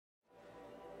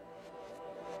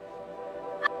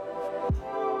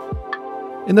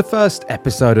In the first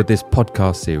episode of this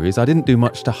podcast series, I didn't do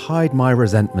much to hide my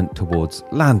resentment towards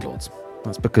landlords.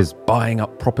 That's because buying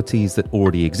up properties that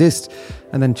already exist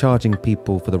and then charging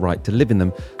people for the right to live in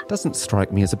them doesn't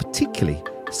strike me as a particularly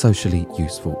socially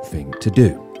useful thing to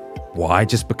do. Why?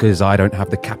 Just because I don't have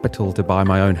the capital to buy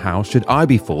my own house, should I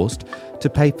be forced to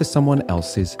pay for someone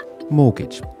else's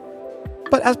mortgage?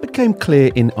 But as became clear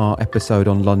in our episode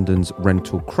on London's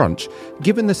rental crunch,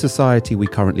 given the society we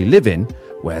currently live in,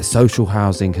 where social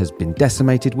housing has been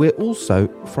decimated, we're also,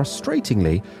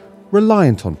 frustratingly,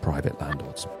 reliant on private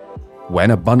landlords.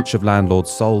 When a bunch of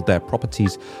landlords sold their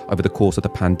properties over the course of the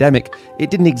pandemic, it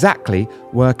didn't exactly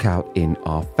work out in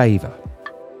our favour.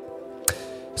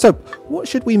 So, what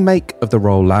should we make of the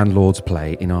role landlords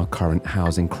play in our current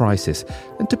housing crisis?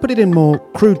 And to put it in more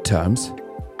crude terms,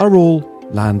 are all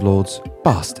landlords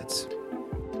bastards?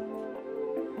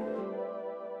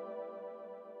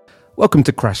 Welcome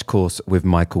to Crash Course with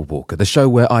Michael Walker, the show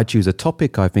where I choose a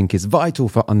topic I think is vital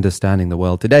for understanding the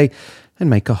world today and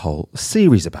make a whole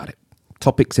series about it.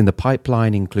 Topics in the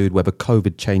pipeline include whether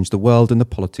COVID changed the world and the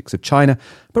politics of China,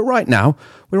 but right now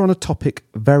we're on a topic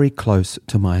very close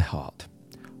to my heart: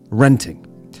 renting.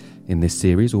 In this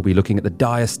series, we'll be looking at the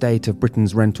dire state of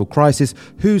Britain's rental crisis,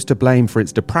 who's to blame for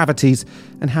its depravities,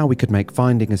 and how we could make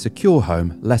finding a secure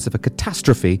home less of a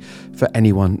catastrophe for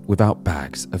anyone without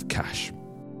bags of cash.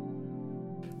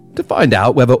 To find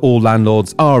out whether all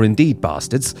landlords are indeed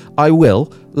bastards, I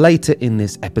will, later in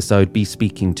this episode, be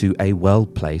speaking to a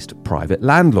well-placed private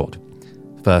landlord.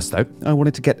 First, though, I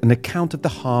wanted to get an account of the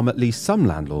harm at least some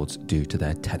landlords do to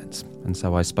their tenants, and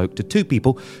so I spoke to two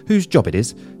people whose job it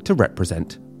is to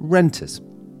represent renters.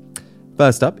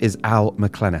 First up is Al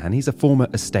McClenaghan. He's a former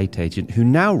estate agent who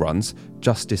now runs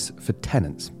Justice for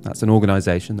Tenants. That's an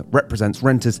organisation that represents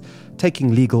renters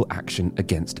taking legal action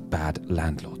against bad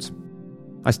landlords.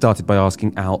 I started by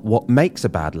asking Al what makes a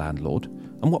bad landlord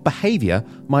and what behaviour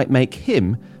might make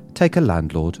him take a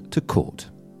landlord to court.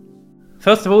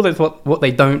 First of all, there's what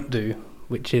they don't do,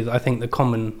 which is, I think, the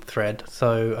common thread.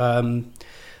 So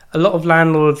a lot of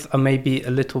landlords are maybe a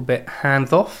little bit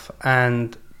hands-off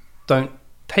and don't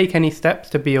take any steps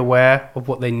to be aware of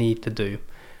what they need to do.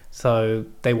 So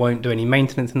they won't do any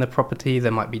maintenance in the property.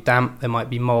 There might be damp, there might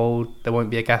be mould, there won't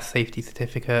be a gas safety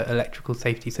certificate, electrical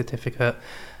safety certificate.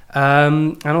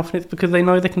 And often it's because they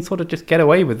know they can sort of just get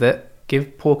away with it,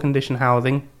 give poor condition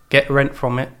housing, get rent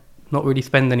from it, not really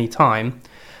spend any time.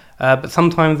 But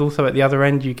sometimes also at the other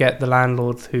end you get the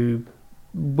landlords who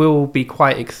will be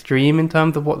quite extreme in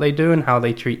terms of what they do and how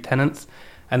they treat tenants.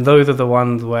 And those are the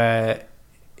ones where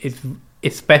it's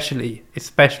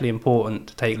especially important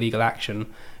to take legal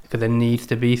action, because there needs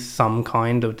to be some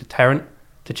kind of deterrent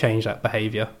to change that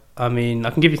behaviour. I mean,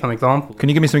 I can give you some examples. Can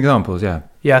you give me some examples? Yeah.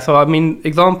 Yeah, so I mean,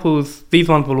 examples, these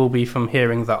ones will all be from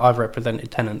hearings that I've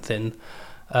represented tenants in.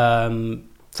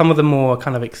 Some of the more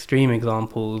kind of extreme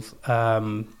examples,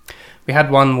 we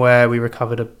had one where we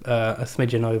recovered a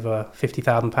smidgen over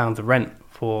 £50,000 of rent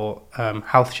for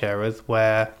house sharers,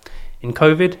 where in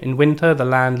COVID, in winter, the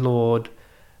landlord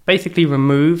basically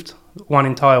removed one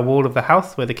entire wall of the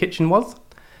house where the kitchen was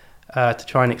to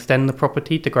try and extend the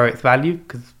property to grow its value,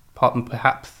 because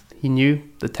perhaps he knew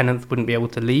the tenants wouldn't be able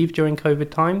to leave during COVID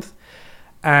times.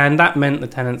 And that meant the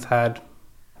tenants had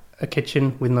a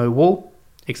kitchen with no wall,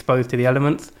 exposed to the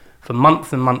elements, for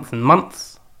months and months and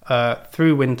months,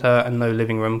 through winter, and no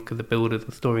living room because the builders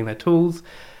were storing their tools.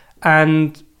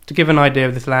 And to give an idea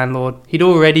of this landlord, he'd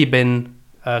already been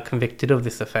convicted of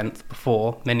this offence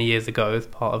before, many years ago, as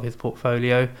part of his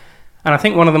portfolio. And I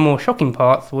think one of the more shocking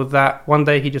parts was that one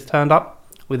day he just turned up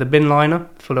with a bin liner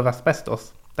full of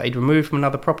asbestos that he'd removed from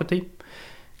another property,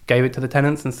 gave it to the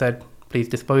tenants and said, please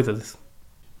dispose of this.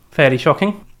 Fairly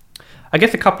shocking. I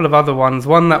guess a couple of other ones.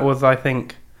 One that was, I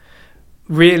think,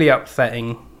 really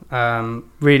upsetting,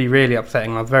 really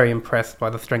upsetting. I was very impressed by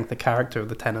the strength of character of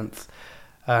the tenants.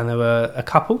 And there were a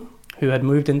couple who had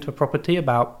moved into a property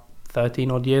about 13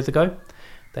 odd years ago.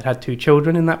 They had 2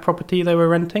 children in that property they were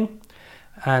renting.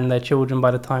 And their children,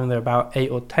 by the time they were about 8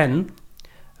 or 10,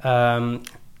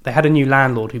 they had a new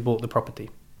landlord who bought the property.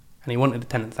 And he wanted the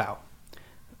tenants out.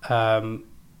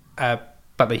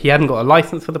 But he hadn't got a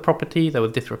license for the property, there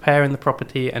was disrepair in the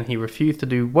property, and he refused to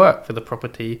do work for the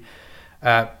property.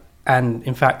 And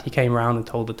in fact, he came around and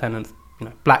told the tenants,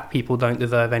 black people don't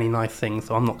deserve any nice things,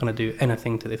 so I'm not going to do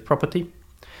anything to this property.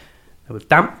 There was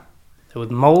damp, there was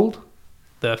mould,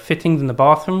 the fittings in the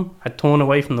bathroom had torn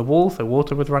away from the wall, so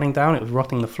water was running down, it was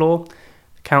rotting the floor.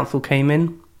 The council came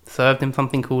in, served him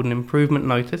something called an improvement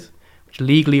notice, which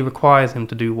legally requires him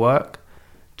to do work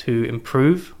to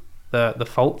improve the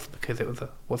faults, because it was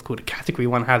what's called a Category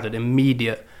 1 hazard,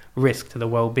 immediate risk to the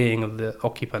well-being of the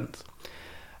occupants.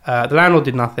 The landlord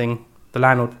did nothing. The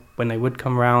landlord, when they would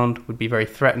come around, would be very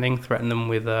threaten them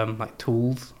with like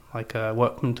tools, like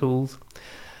workman tools.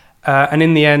 And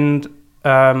in the end,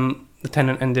 the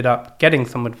tenant ended up getting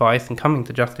some advice and coming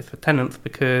to Justice for Tenants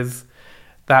because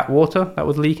that water that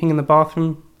was leaking in the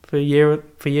bathroom for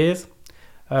years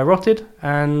rotted,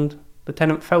 and the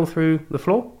tenant fell through the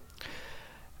floor.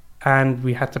 And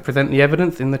we had to present the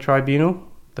evidence in the tribunal,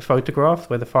 the photographs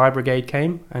where the fire brigade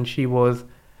came, and she was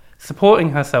supporting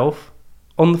herself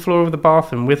on the floor of the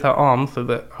bathroom with her arms, so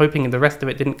that hoping the rest of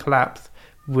it didn't collapse,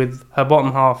 with her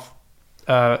bottom half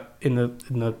in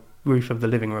the roof of the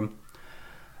living room.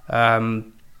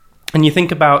 And you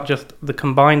think about just the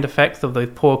combined effects of those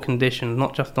poor conditions,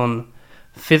 not just on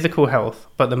physical health,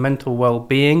 but the mental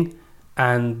well-being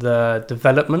and the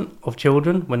development of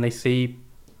children when they see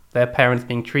their parents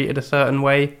being treated a certain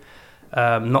way,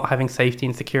 not having safety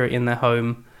and security in their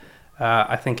home.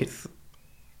 I think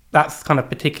that's kind of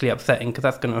particularly upsetting because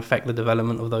that's going to affect the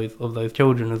development of those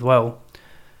children as well.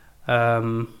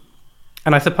 And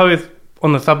I suppose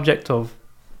on the subject of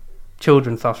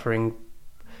children suffering,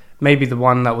 maybe the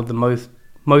one that was the most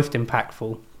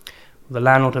impactful, the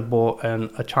landlord had bought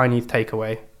a Chinese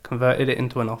takeaway, converted it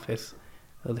into an office.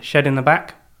 There was a shed in the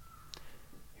back.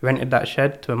 He rented that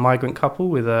shed to a migrant couple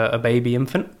with a baby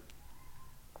infant.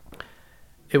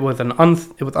 It was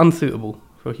unsuitable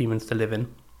for humans to live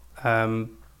in.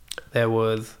 There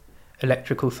was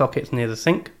electrical sockets near the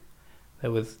sink.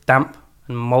 There was damp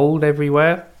and mold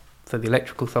everywhere. So the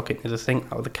electrical socket near the sink,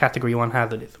 that was a Category 1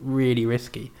 hazard. It's really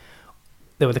risky.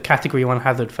 There was a Category 1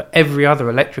 hazard for every other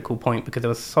electrical point because there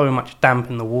was so much damp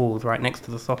in the walls right next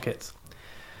to the sockets.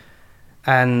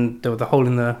 And there was a hole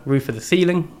in the roof of the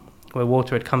ceiling where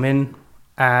water had come in.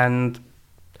 And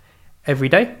every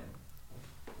day,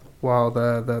 while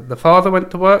the father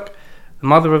went to work, the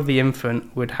mother of the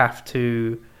infant would have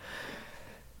to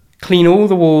clean all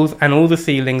the walls and all the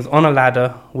ceilings on a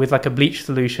ladder with like a bleach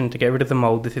solution to get rid of the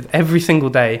mold. This is every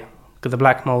single day because the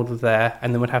black mold was there,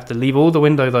 and then would have to leave all the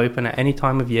windows open at any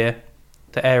time of year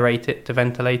to aerate it, to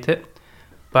ventilate it.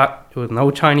 But it was an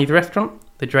old Chinese restaurant.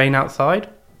 The drain outside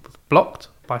was blocked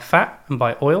by fat and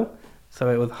by oil, so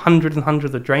it was hundreds and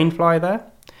hundreds of drain fly there.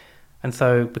 And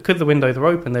so because the windows were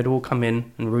open, they'd all come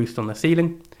in and roost on the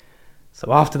ceiling.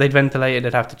 So after they'd ventilated,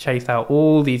 they'd have to chase out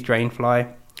all these drain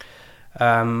fly.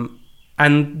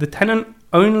 And the tenant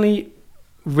only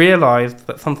realised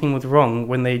that something was wrong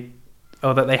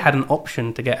or that they had an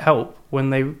option to get help when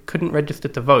they couldn't register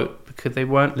to vote because they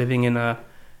weren't living in a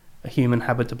human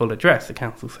habitable address. The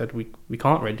council said, we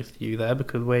can't register you there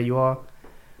because where you are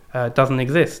doesn't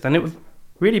exist. And it was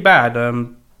really bad.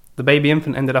 The baby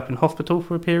infant ended up in hospital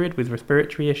for a period with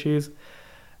respiratory issues.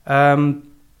 And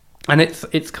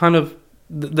it's kind of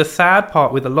the sad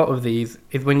part with a lot of these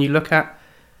is when you look at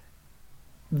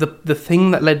the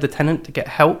thing that led the tenant to get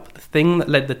help, the thing that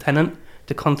led the tenant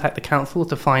to contact the council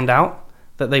to find out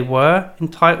that they were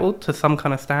entitled to some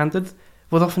kind of standards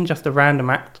was often just a random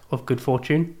act of good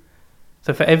fortune.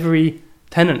 So for every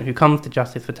tenant who comes to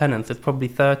Justice for Tenants, there's probably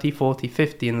 30, 40,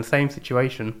 50 in the same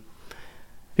situation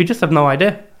who just have no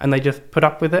idea, and they just put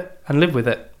up with it and live with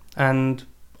it. And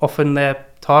often they're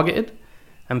targeted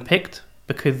and picked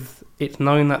because it's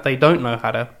known that they don't know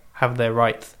how to have their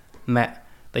rights met.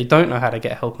 They don't know how to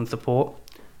get help and support.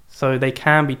 So they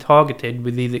can be targeted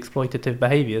with these exploitative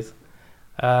behaviours.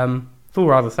 It's all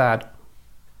rather sad.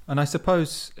 And I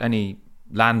suppose any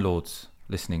landlords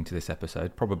listening to this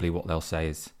episode, probably what they'll say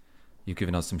is, you've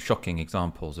given us some shocking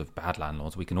examples of bad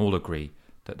landlords. We can all agree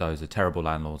that those are terrible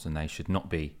landlords and they should not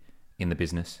be in the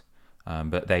business.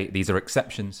 But these are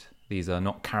exceptions. These are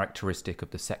not characteristic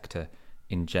of the sector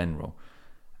in general.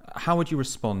 How would you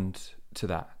respond to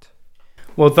that?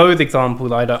 Well, those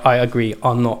examples, I agree,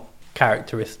 are not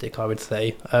characteristic, I would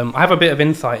say. I have a bit of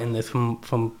insight in this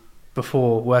from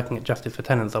before working at Justice for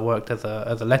Tenants. I worked as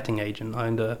a letting agent. I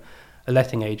owned a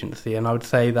letting agency, and I would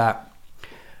say that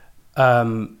a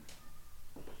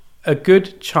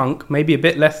good chunk, maybe a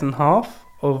bit less than half,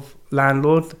 of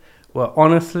landlords were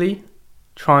honestly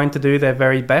trying to do their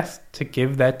very best to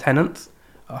give their tenants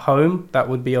a home that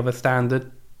would be of a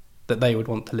standard that they would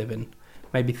want to live in.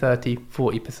 Maybe 30,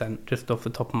 40%, just off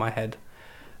the top of my head.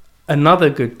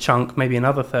 Another good chunk, maybe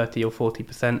another 30 or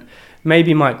 40%,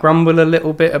 maybe might grumble a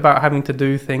little bit about having to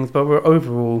do things, but were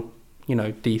overall,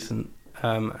 decent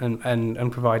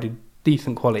and provided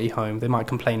decent quality homes. They might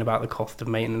complain about the cost of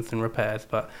maintenance and repairs,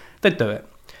 but they'd do it.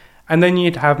 And then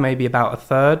you'd have maybe about a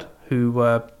third who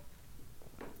were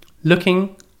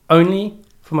looking only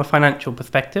from a financial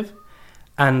perspective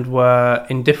and were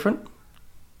indifferent,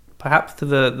 perhaps, to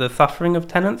the suffering of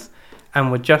tenants,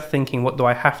 and were just thinking, what do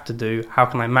I have to do? How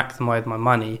can I maximise my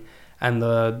money? And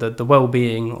the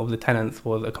well-being of the tenants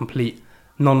was a complete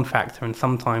non-factor, and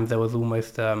sometimes there was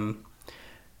almost, I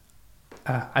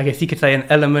guess you could say, an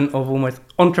element of almost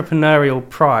entrepreneurial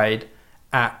pride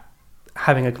at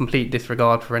having a complete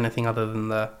disregard for anything other than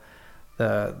the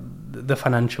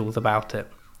financials about it.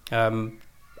 And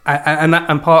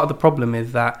part of the problem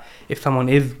is that if someone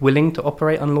is willing to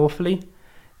operate unlawfully,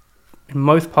 in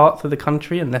most parts of the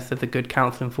country, unless there's a good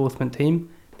council enforcement team,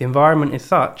 the environment is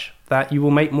such that you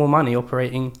will make more money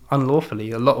operating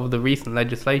unlawfully. A lot of the recent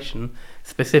legislation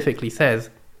specifically says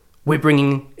we're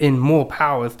bringing in more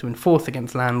powers to enforce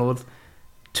against landlords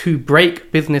to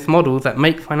break business models that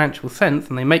make financial sense,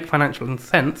 and they make financial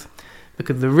sense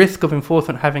because the risk of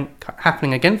enforcement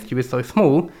happening against you is so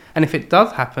small, and if it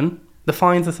does happen, the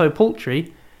fines are so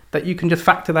paltry that you can just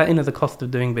factor that in as a cost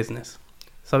of doing business.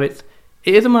 So it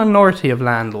is a minority of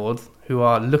landlords who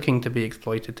are looking to be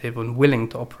exploitative and willing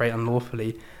to operate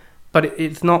unlawfully, but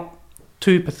it's not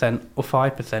 2% or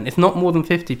 5%. It's not more than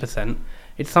 50%.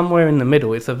 It's somewhere in the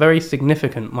middle. It's a very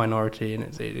significant minority, and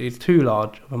it's too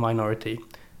large of a minority.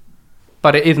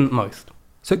 But it isn't most.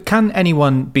 So can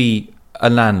anyone be a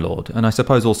landlord? And I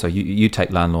suppose also you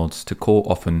take landlords to court.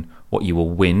 Often what you will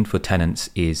win for tenants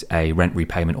is a rent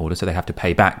repayment order, so they have to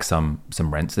pay back some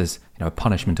rents. There's a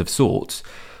punishment of sorts.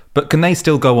 But can they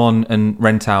still go on and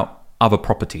rent out other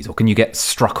properties, or can you get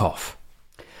struck off?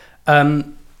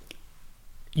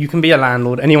 You can be a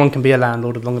landlord. Anyone can be a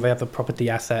landlord as long as they have a property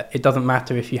asset. It doesn't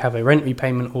matter if you have a rent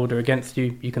repayment order against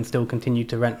you. You can still continue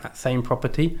to rent that same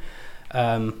property.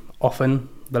 Often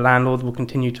the landlords will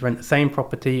continue to rent the same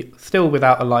property, still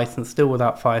without a license, still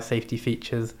without fire safety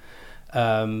features,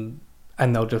 and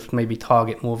they'll just maybe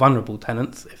target more vulnerable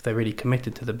tenants if they're really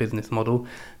committed to the business model.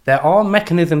 There are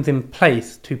mechanisms in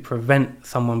place to prevent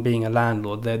someone being a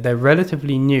landlord. They're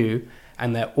relatively new,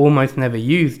 and they're almost never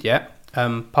used yet,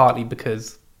 partly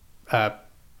because the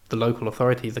local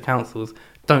authorities, the councils,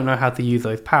 don't know how to use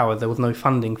those powers. There was no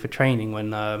funding for training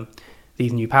when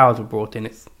these new powers were brought in.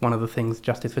 It's one of the things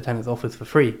Justice for Tenants offers for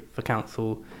free for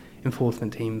council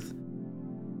enforcement teams.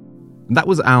 That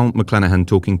was Al McClanahan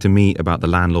talking to me about the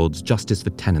landlords Justice for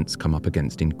Tenants come up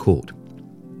against in court.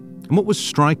 And what was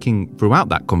striking throughout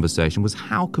that conversation was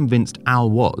how convinced Al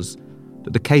was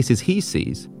that the cases he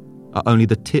sees are only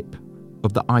the tip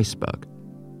of the iceberg.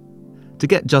 To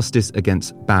get justice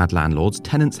against bad landlords,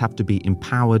 tenants have to be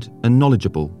empowered and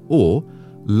knowledgeable, or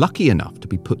lucky enough to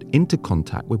be put into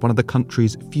contact with one of the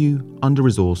country's few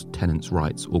under-resourced tenants'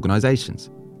 rights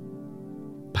organisations.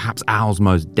 Perhaps Al's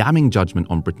most damning judgment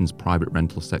on Britain's private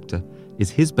rental sector is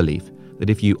his belief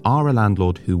that if you are a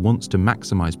landlord who wants to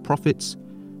maximise profits,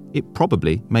 it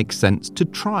probably makes sense to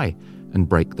try and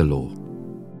break the law.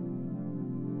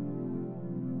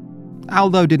 Al,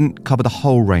 though, didn't cover the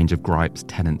whole range of gripes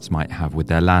tenants might have with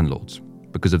their landlords.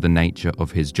 Because of the nature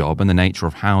of his job and the nature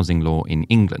of housing law in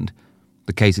England,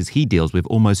 the cases he deals with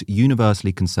almost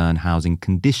universally concern housing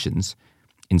conditions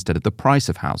instead of the price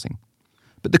of housing.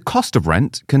 But the cost of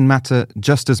rent can matter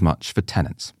just as much for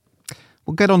tenants.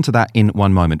 We'll get onto that in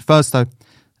one moment. First, though,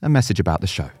 a message about the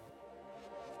show.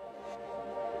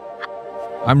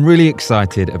 I'm really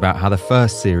excited about how the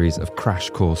first series of Crash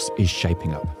Course is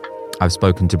shaping up. I've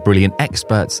spoken to brilliant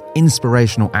experts,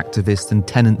 inspirational activists and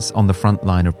tenants on the front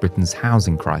line of Britain's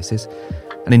housing crisis.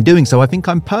 And in doing so, I think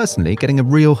I'm personally getting a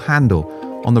real handle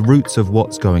on the roots of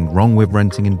what's going wrong with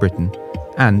renting in Britain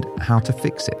and how to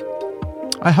fix it.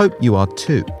 I hope you are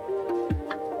too.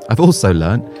 I've also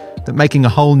learned that making a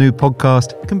whole new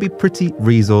podcast can be pretty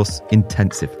resource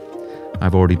intensive.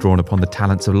 I've already drawn upon the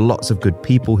talents of lots of good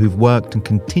people who've worked and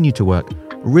continue to work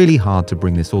really hard to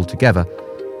bring this all together.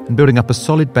 And building up a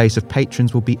solid base of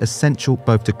patrons will be essential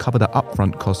both to cover the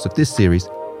upfront costs of this series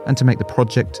and to make the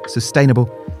project sustainable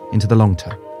into the long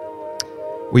term.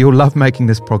 We all love making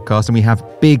this podcast, and we have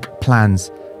big plans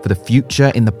for the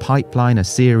future. In the pipeline, a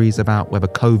series about whether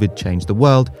COVID changed the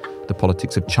world, the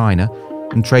politics of China,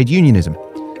 and trade unionism.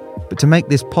 But to make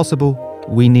this possible,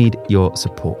 we need your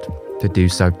support. To do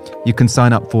so, you can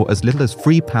sign up for as little as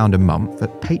 £3 a month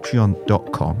at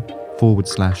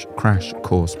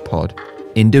patreon.com/crashcoursepod.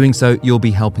 In doing so, you'll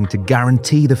be helping to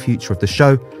guarantee the future of the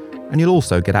show, and you'll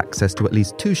also get access to at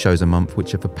least 2 shows a month,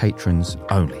 which are for patrons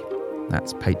only.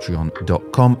 That's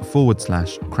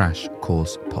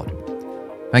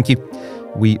patreon.com/crashcoursepod. Thank you.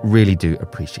 We really do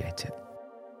appreciate it.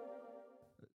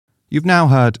 You've now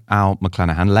heard Al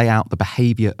McClanahan lay out the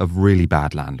behaviour of really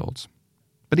bad landlords.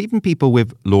 But even people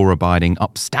with law-abiding,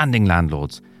 upstanding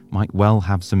landlords might well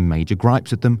have some major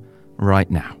gripes with them right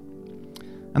now.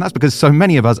 And that's because so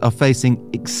many of us are facing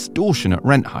extortionate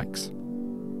rent hikes.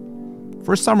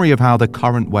 For a summary of how the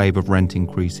current wave of rent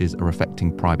increases are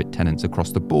affecting private tenants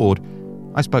across the board,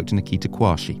 I spoke to Nikita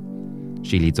Kwashi.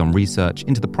 She leads on research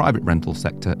into the private rental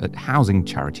sector at housing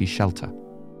charity Shelter.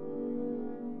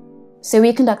 So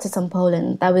we conducted some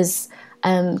polling that was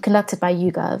conducted by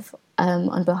YouGov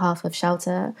on behalf of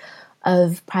Shelter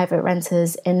of private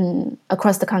renters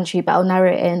across the country, but I'll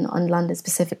narrow it in on London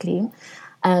specifically.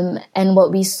 And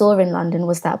what we saw in London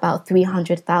was that about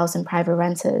 300,000 private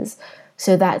renters,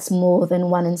 so that's more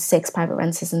than 1 in 6 private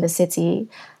renters in the city,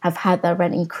 have had their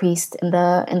rent increased in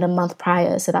the month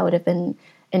prior, so that would have been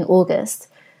in August.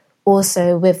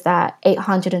 Also, with that,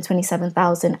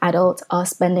 827,000 adults are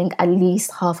spending at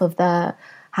least half of their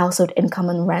household income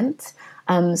on rent.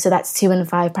 So that's 2 in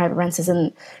 5 private renters.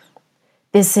 And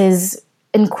this is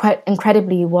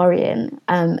incredibly worrying,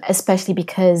 especially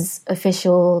because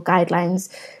official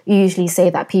guidelines usually say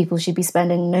that people should be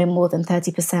spending no more than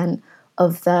 30%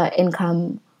 of their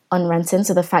income on renting.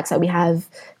 So the fact that we have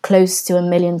close to 1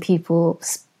 million people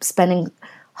spending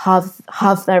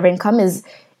half their income is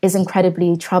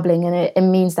incredibly troubling, and it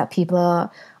means that people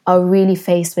are really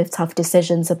faced with tough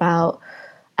decisions about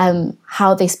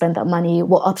how they spend that money,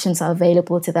 what options are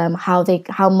available to them,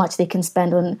 how much they can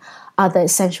spend on other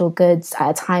essential goods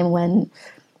at a time when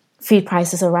food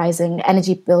prices are rising,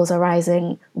 energy bills are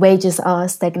rising, wages are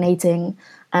stagnating.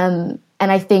 And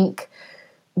I think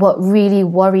what really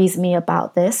worries me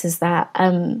about this is that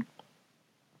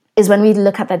is when we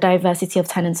look at the diversity of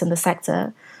tenants in the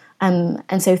sector.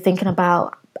 And so thinking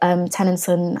about tenants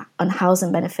on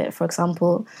housing benefit, for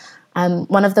example,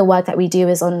 one of the work that we do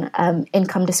is on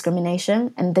income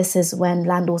discrimination. And this is when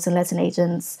landlords and letting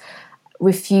agents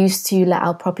refuse to let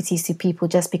out properties to people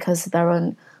just because they're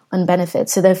on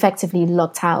benefits. So they're effectively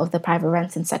locked out of the private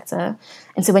renting sector.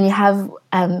 And so when you have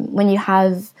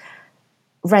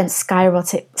rents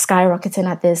skyrocketing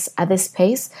at this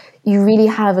pace, you really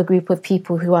have a group of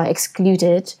people who are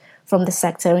excluded from the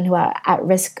sector and who are at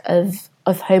risk of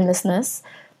homelessness,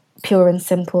 pure and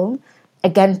simple.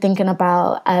 Again, thinking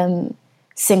about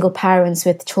single parents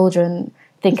with children,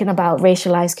 thinking about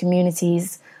racialized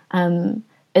communities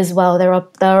as well.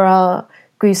 There are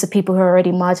groups of people who are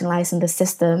already marginalized in the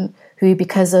system who,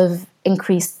 because of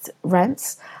increased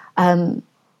rents,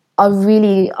 are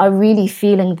really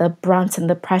feeling the brunt and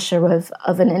the pressure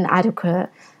of an inadequate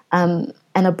and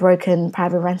a broken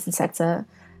private renting sector.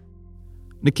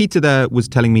 Nikita there was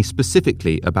telling me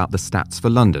specifically about the stats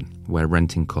for London, where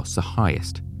renting costs are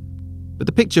highest. But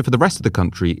the picture for the rest of the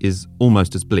country is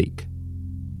almost as bleak.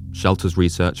 Shelter's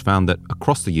research found that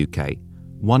across the UK,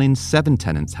 1 in 7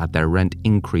 tenants had their rent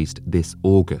increased this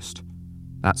August.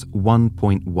 That's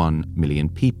 1.1 million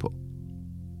people.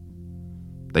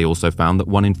 They also found that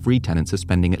 1 in 3 tenants are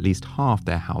spending at least half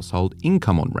their household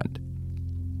income on rent.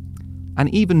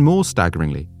 And even more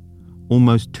staggeringly,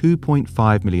 almost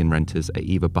 2.5 million renters are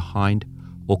either behind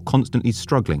or constantly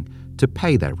struggling to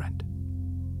pay their rent.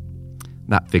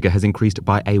 That figure has increased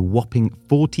by a whopping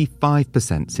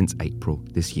 45% since April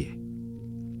this year.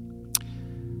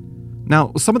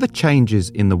 Now, some of the changes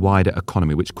in the wider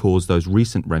economy which caused those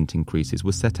recent rent increases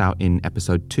were set out in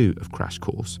episode 2 of Crash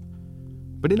Course.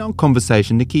 But in our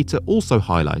conversation, Nikita also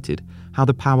highlighted how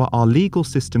the power our legal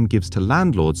system gives to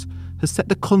landlords has set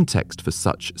the context for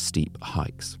such steep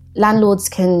hikes. Landlords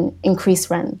can increase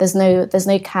rent. There's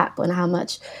no cap on how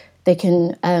much they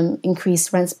can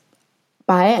increase rents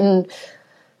by, and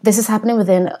this is happening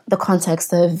within the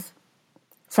context of,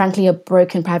 frankly, a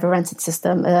broken private rented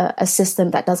system, a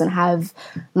system that doesn't have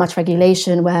much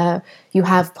regulation, where you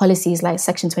have policies like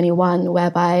Section 21,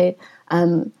 whereby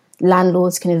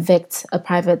landlords can evict a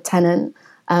private tenant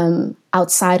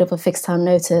outside of a fixed term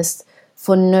notice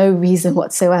for no reason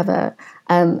whatsoever,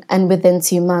 and within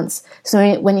 2 months.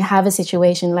 So when you have a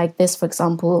situation like this, for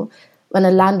example, when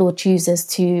a landlord chooses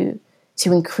to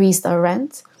increase their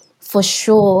rent, for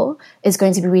sure it's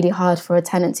going to be really hard for a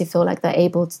tenant to feel like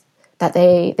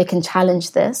they can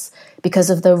challenge this because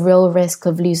of the real risk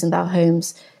of losing their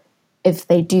homes if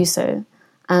they do so.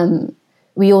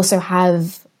 We also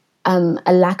have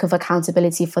a lack of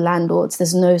accountability for landlords.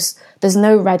 There's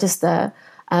no register,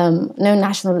 no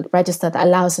national register that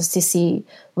allows us to see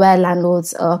where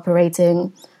landlords are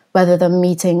operating, whether they're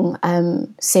meeting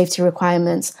safety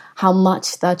requirements, how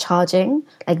much they're charging.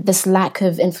 Like, this lack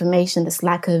of information, this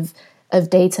lack of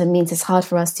data means it's hard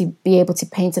for us to be able to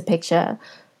paint a picture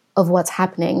of what's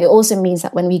happening. It also means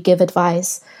that when we give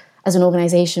advice as an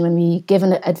organisation, when we give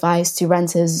advice to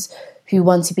renters who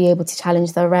want to be able to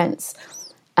challenge their rents,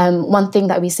 one thing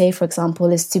that we say, for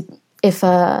example, is if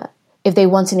they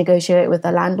want to negotiate with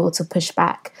the landlord to push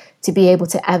back, to be able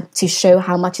to show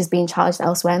how much is being charged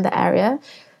elsewhere in the area,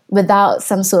 without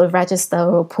some sort of register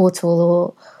or portal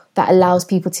or that allows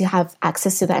people to have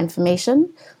access to that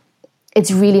information, it's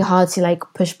really hard to like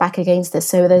push back against this.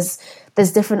 So there's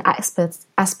different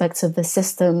aspects of the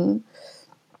system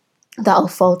that are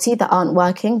faulty, that aren't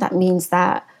working. That means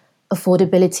that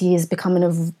affordability is becoming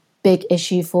a big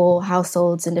issue for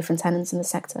households and different tenants in the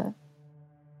sector.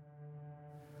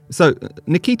 So,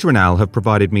 Nikita and Al have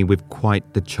provided me with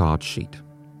quite the charge sheet.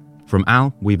 From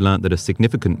Al, we've learnt that a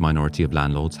significant minority of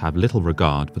landlords have little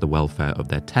regard for the welfare of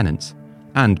their tenants,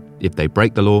 and if they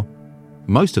break the law,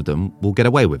 most of them will get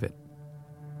away with it.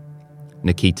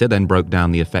 Nikita then broke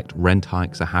down the effect rent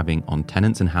hikes are having on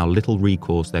tenants and how little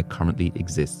recourse there currently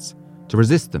exists to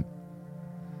resist them.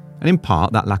 And in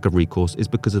part, that lack of recourse is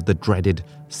because of the dreaded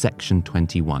Section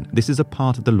 21. This is a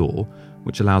part of the law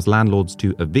which allows landlords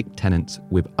to evict tenants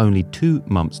with only 2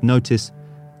 months' notice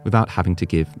without having to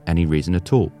give any reason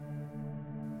at all.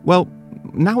 Well,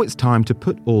 now it's time to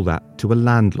put all that to a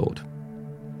landlord.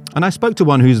 And I spoke to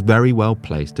one who's very well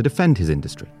placed to defend his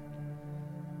industry.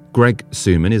 Greg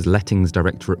Suman is Lettings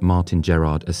Director at Martin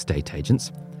Gerrard Estate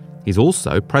Agents. He's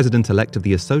also President-elect of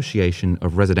the Association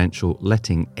of Residential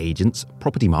Letting Agents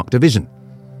Property Mark Division.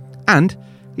 And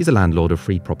he's a landlord of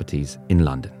free properties in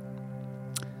London.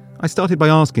 I started by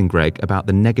asking Greg about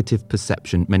the negative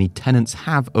perception many tenants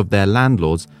have of their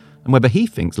landlords and whether he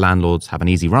thinks landlords have an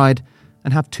easy ride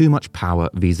and have too much power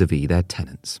vis-à-vis their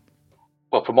tenants.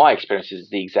 Well, from my experience, it's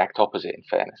the exact opposite, in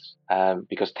fairness,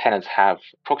 because tenants have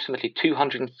approximately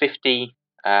 250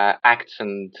 acts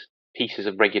and pieces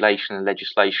of regulation and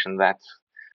legislation that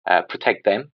protect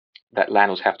them, that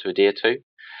landlords have to adhere to.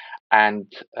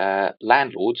 And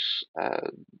landlords,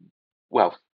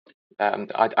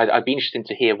 I'd be interested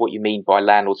to hear what you mean by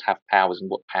landlords have powers and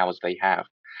what powers they have.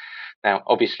 Now,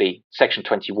 obviously, Section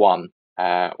 21,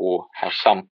 or how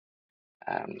some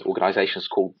organisations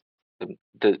call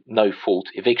the no-fault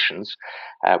evictions,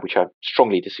 which I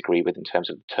strongly disagree with in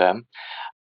terms of the term,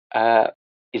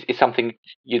 is something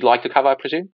you'd like to cover, I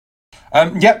presume?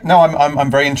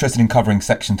 I'm very interested in covering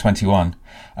Section 21,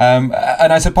 and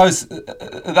I suppose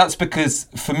that's because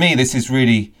for me this is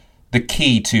really the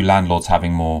key to landlords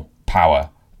having more power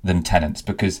than tenants,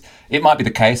 because it might be the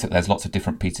case that there's lots of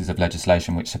different pieces of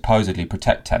legislation which supposedly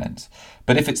protect tenants,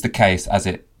 but if it's the case, as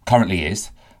it currently is,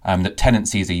 that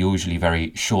tenancies are usually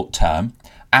very short term,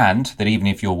 and that even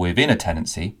if you're within a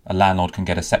tenancy, a landlord can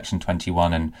get a Section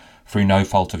 21 and through no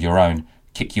fault of your own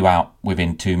kick you out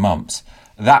within 2 months.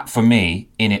 That, for me,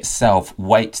 in itself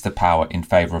weights the power in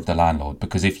favour of the landlord,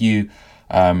 because if you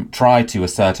try to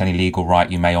assert any legal right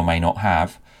you may or may not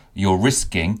have, you're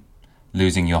risking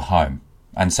losing your home.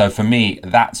 And so for me,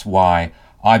 that's why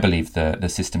I believe the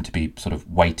system to be sort of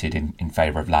weighted in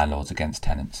favour of landlords against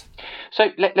tenants. So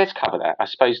let's cover that. I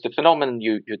suppose the phenomenon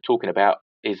you're talking about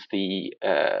is the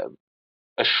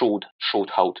assured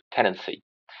short-hold tenancy.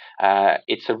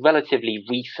 It's a relatively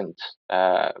recent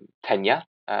tenure.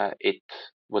 It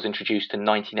was introduced in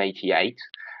 1988,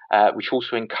 which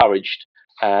also encouraged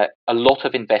a lot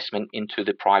of investment into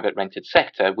the private rented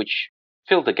sector, which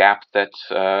filled the gap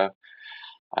that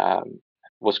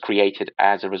was created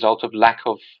as a result of lack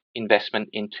of investment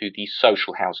into the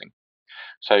social housing.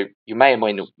 So you may or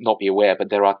may not be aware, but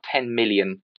there are 10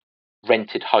 million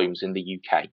rented homes in the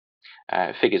UK.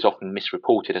 Figures often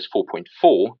misreported as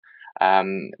 4.4,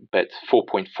 but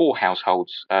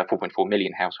 4.4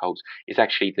 million households is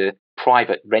actually the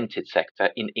private rented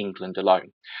sector in England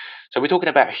alone. So we're talking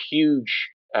about a huge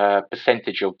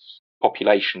percentage of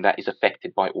population that is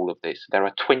affected by all of this. There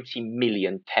are 20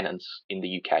 million tenants in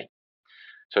the UK.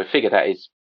 So a figure that is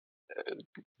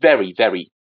very,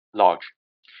 very large.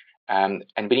 And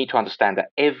we need to understand that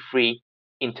every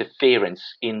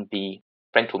interference in the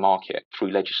rental market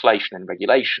through legislation and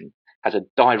regulation has a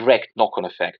direct knock-on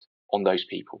effect on those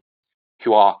people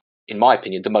who are, in my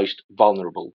opinion, the most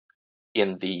vulnerable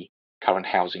in the current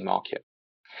housing market.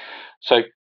 So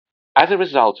as a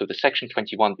result of the Section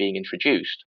 21 being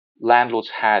introduced, landlords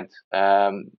had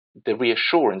the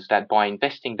reassurance that by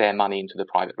investing their money into the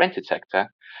private rented sector,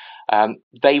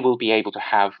 they will be able to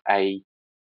have a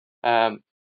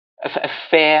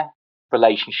fair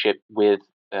relationship with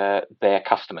their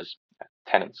customers,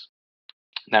 tenants.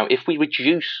 Now, if we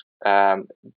reduce the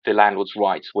landlord's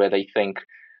rights where they think,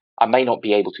 I may not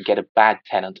be able to get a bad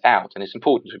tenant out, and it's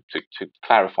important to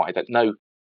clarify that no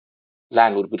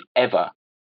landlord would ever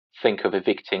think of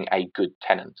evicting a good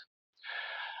tenant,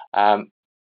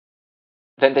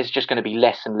 then there's just going to be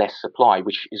less and less supply,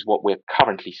 which is what we're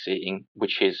currently seeing,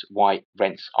 which is why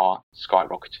rents are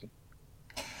skyrocketing.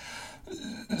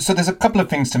 So there's a couple of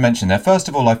things to mention there. First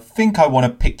of all, I think I want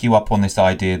to pick you up on this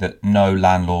idea that no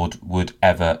landlord would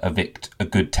ever evict a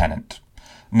good tenant.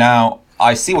 Now,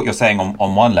 I see what you're saying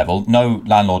on one level. No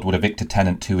landlord would evict a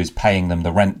tenant who is paying them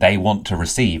the rent they want to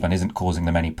receive and isn't causing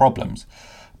them any problems.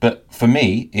 But for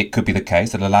me, it could be the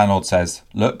case that a landlord says,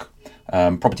 look,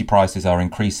 property prices are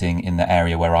increasing in the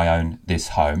area where I own this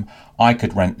home. I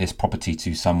could rent this property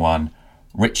to someone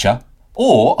richer,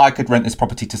 or I could rent this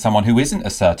property to someone who isn't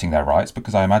asserting their rights,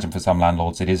 because I imagine for some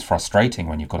landlords it is frustrating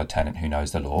when you've got a tenant who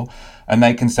knows the law. And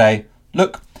they can say,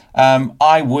 look,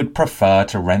 I would prefer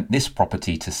to rent this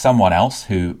property to someone else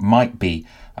who might be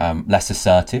less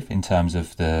assertive in terms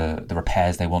of the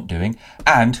repairs they want doing,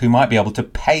 and who might be able to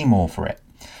pay more for it.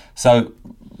 So,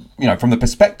 from the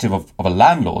perspective of a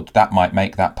landlord, that might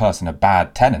make that person a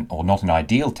bad tenant or not an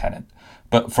ideal tenant.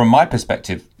 But from my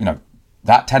perspective,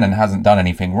 that tenant hasn't done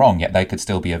anything wrong, yet they could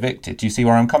still be evicted. Do you see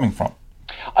where I'm coming from?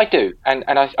 I do, and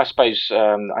I suppose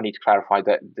I need to clarify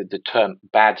that the term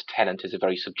bad tenant is a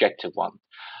very subjective one.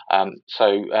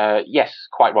 Yes,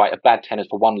 quite right, a bad tenant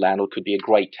for one landlord could be a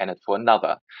great tenant for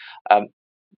another.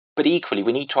 But equally,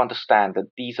 we need to understand that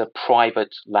these are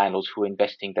private landlords who are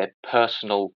investing their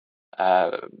personal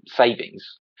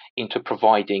savings into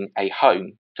providing a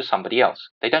home to somebody else.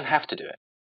 They don't have to do it.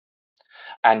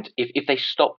 And if they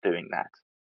stop doing that,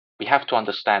 we have to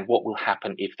understand what will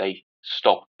happen if they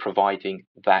stop providing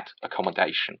that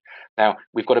accommodation. Now,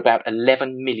 we've got about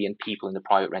 11 million people in the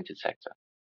private rented sector.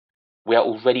 We are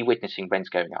already witnessing rents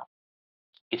going up.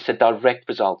 It's a direct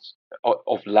result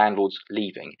of landlords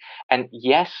leaving. And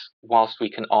yes, whilst we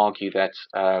can argue that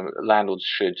landlords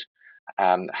should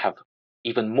have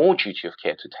even more duty of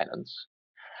care to tenants,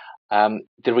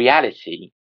 the reality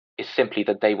is simply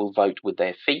that they will vote with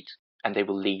their feet and they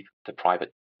will leave the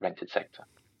private rented sector.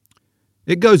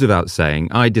 It goes without saying,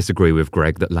 I disagree with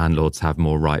Greg that landlords have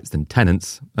more rights than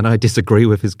tenants, and I disagree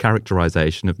with his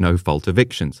characterisation of no-fault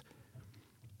evictions.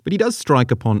 But he does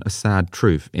strike upon a sad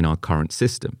truth in our current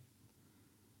system.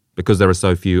 Because there are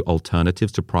so few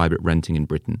alternatives to private renting in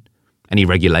Britain, any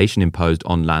regulation imposed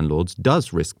on landlords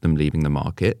does risk them leaving the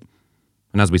market.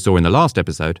 And as we saw in the last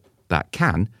episode, that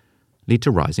can lead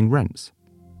to rising rents.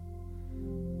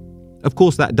 Of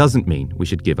course, that doesn't mean we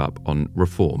should give up on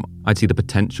reform. I see the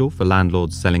potential for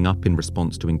landlords selling up in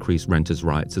response to increased renters'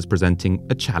 rights as presenting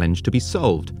a challenge to be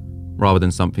solved, rather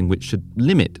than something which should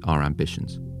limit our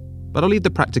ambitions. But I'll leave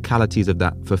the practicalities of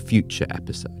that for future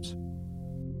episodes.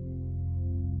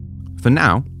 For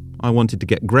now, I wanted to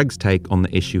get Greg's take on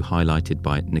the issue highlighted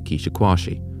by Nikisha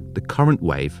Kwashi, the current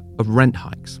wave of rent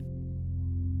hikes.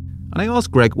 And I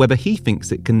asked Greg whether he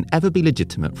thinks it can ever be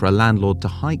legitimate for a landlord to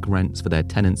hike rents for their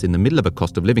tenants in the middle of a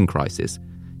cost of living crisis,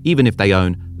 even if they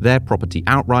own their property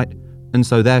outright and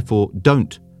so therefore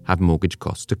don't have mortgage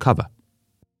costs to cover.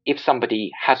 If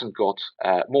somebody hasn't got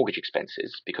mortgage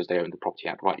expenses because they own the property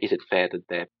outright, is it fair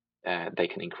that they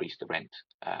can increase the rent?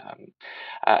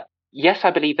 Yes,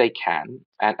 I believe they can,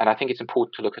 and I think it's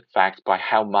important to look at facts by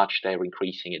how much they're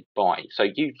increasing it by. So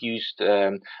you've used,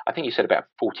 I think you said about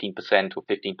 14% or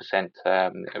 15%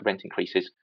 rent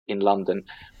increases in London.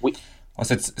 I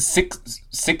said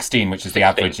 16, which is 16, the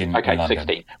average in London.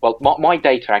 16. Well, my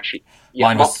data actually...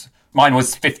 Yeah, Mine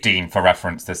was 15 for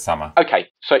reference this summer. Okay,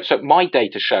 so my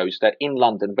data shows that in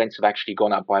London, rents have actually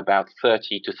gone up by about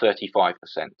 30 to 35%.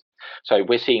 So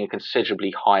we're seeing a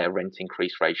considerably higher rent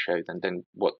increase ratio than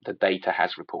what the data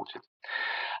has reported.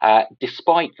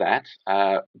 Despite that,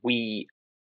 we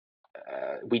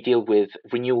deal with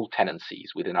renewal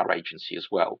tenancies within our agency as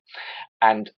well.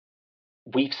 And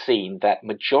we've seen that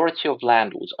majority of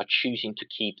landlords are choosing to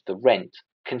keep the rent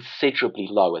considerably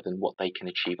lower than what they can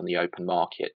achieve on the open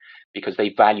market because they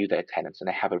value their tenants and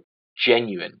they have a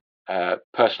genuine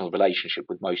personal relationship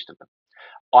with most of them.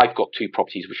 I've got 2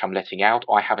 properties which I'm letting out.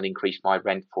 I haven't increased my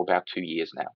rent for about 2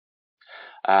 years now.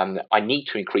 I need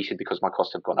to increase it because my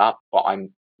costs have gone up, but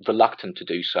I'm reluctant to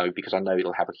do so because I know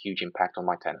it'll have a huge impact on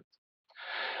my tenants.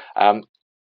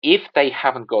 If they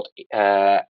haven't got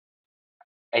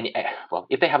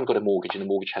if they haven't got a mortgage and the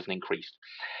mortgage hasn't increased,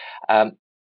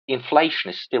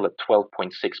 inflation is still at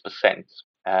 12.6%.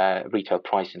 Retail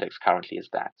price index currently is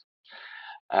that.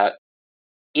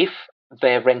 If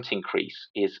their rent increase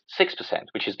is 6%,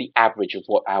 which is the average of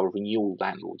what our renewal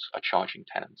landlords are charging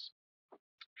tenants,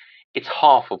 it's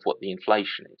half of what the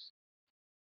inflation is.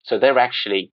 So they're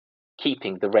actually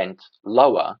keeping the rent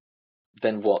lower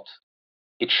than what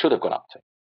it should have gone up to.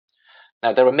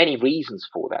 Now, there are many reasons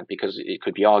for that, because it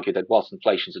could be argued that whilst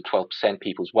inflation is at 12%,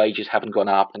 people's wages haven't gone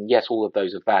up, and yes, all of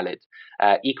those are valid.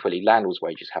 Equally, landlords'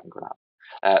 wages haven't gone up.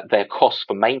 Their costs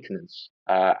for maintenance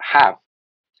have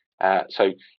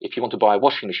So if you want to buy a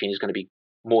washing machine, it's going to be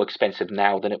more expensive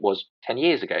now than it was 10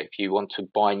 years ago. If you want to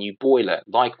buy a new boiler,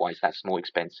 likewise, that's more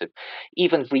expensive.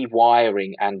 Even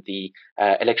rewiring and the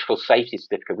electrical safety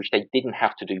certificate, which they didn't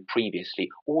have to do previously,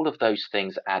 all of those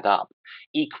things add up.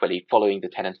 Equally, following the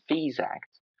Tenant Fees Act,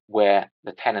 where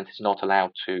the tenant is not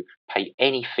allowed to pay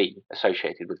any fee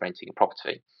associated with renting a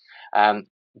property,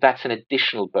 that's an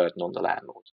additional burden on the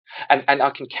landlord. And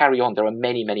I can carry on. There are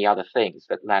many, many other things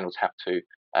that landlords have to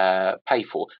pay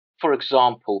for. For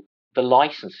example, the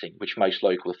licensing, which most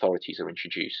local authorities are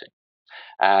introducing,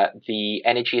 the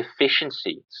energy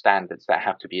efficiency standards that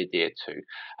have to be adhered to.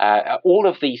 All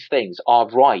of these things are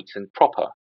right and proper,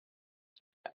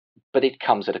 but it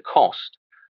comes at a cost.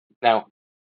 Now,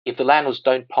 if the landlords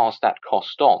don't pass that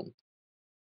cost on,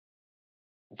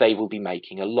 they will be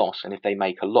making a loss. And if they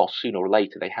make a loss, sooner or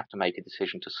later, they have to make a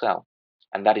decision to sell.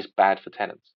 And that is bad for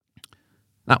tenants.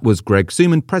 That was Greg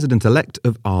Suman, President-elect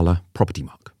of Arla Property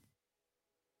Mark.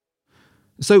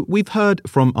 So we've heard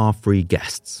from our three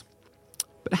guests.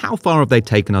 But how far have they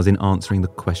taken us in answering the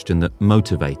question that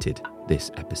motivated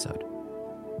this episode?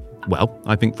 Well,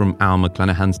 I think from Al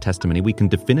McClenahan's testimony, we can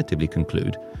definitively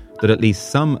conclude that at least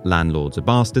some landlords are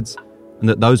bastards, and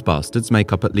that those bastards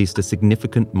make up at least a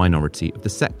significant minority of the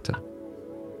sector.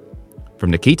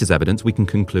 From Nikita's evidence, we can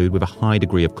conclude with a high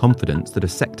degree of confidence that a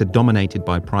sector dominated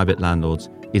by private landlords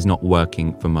is not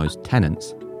working for most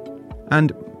tenants.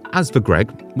 And as for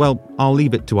Greg, well, I'll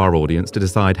leave it to our audience to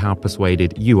decide how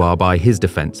persuaded you are by his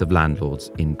defence of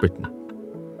landlords in Britain.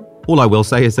 All I will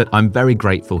say is that I'm very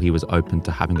grateful he was open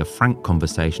to having a frank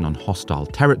conversation on hostile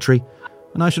territory,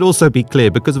 and I should also be clear,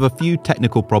 because of a few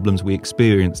technical problems we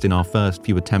experienced in our first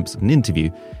few attempts at an interview,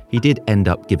 he did end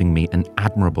up giving me an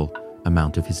admirable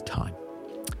amount of his time.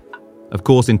 Of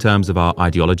course, in terms of our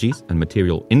ideologies and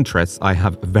material interests, I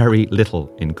have very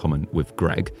little in common with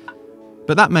Greg.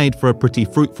 But that made for a pretty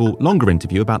fruitful, longer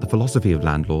interview about the philosophy of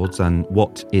landlords and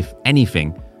what, if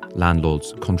anything,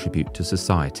 landlords contribute to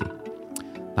society.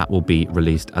 That will be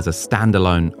released as a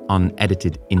standalone,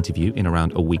 unedited interview in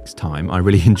around a week's time. I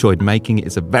really enjoyed making it.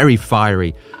 It's a very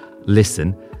fiery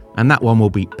listen, and that one will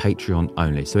be Patreon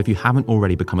only. So if you haven't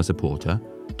already become a supporter,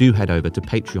 do head over to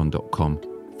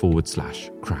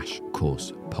patreon.com/Crash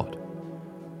Course Pod.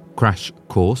 Crash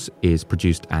Course is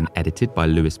produced and edited by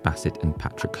Lewis Bassett and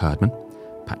Patrick Herdman.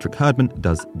 Patrick Herdman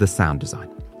does the sound design.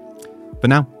 For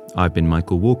now, I've been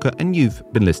Michael Walker, and you've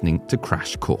been listening to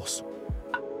Crash Course.